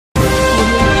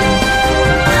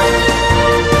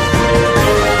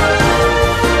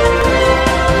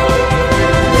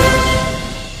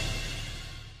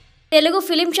Telugu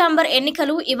film chamber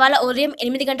ఎన్నికలు ఇవాళ ఉదయం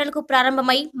 8 గంటలకు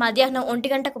ప్రారంభమై మధ్యాహ్నం 1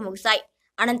 గంటకు ముగిశాయి.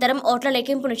 అనంతరం ఓట్ల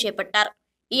లెక్కింపును చేపట్టారు.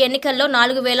 ఈ ఎన్నికల్లో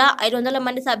 4500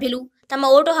 మంది సభ్యులు తమ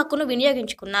ఓటు హక్కును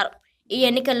వినియోగించుకున్నారు. ఈ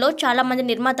ఎన్నికల్లో చాలా మంది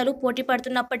నిర్మాతలు పోటీ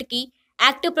పడుతున్నప్పటికీ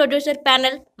యాక్టివ్ ప్రొడ్యూసర్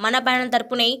ప్యానెల్ మన ప్యానెల్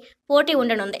తరపునే పోటీ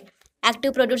ఉండనుంది.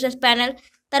 యాక్టివ్ ప్రొడ్యూసర్స్ ప్యానెల్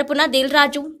తరపున దిల్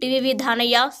రాజు, టీవీవి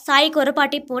ధానయ్య, సాయి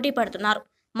కొరపాటి పోటీ పడుతున్నారు.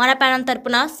 మన ప్యానెల్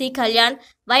తరపున సి కళ్యాణ్,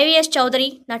 వైవిఎస్ చౌదరి,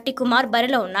 నట్టి కుమార్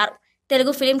బరిలో ఉన్నారు.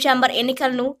 తెలుగు ఫిలిం ఛాంబర్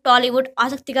ఎన్నికలను టాలీవుడ్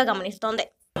ఆసక్తిగా గమనిస్తోంది.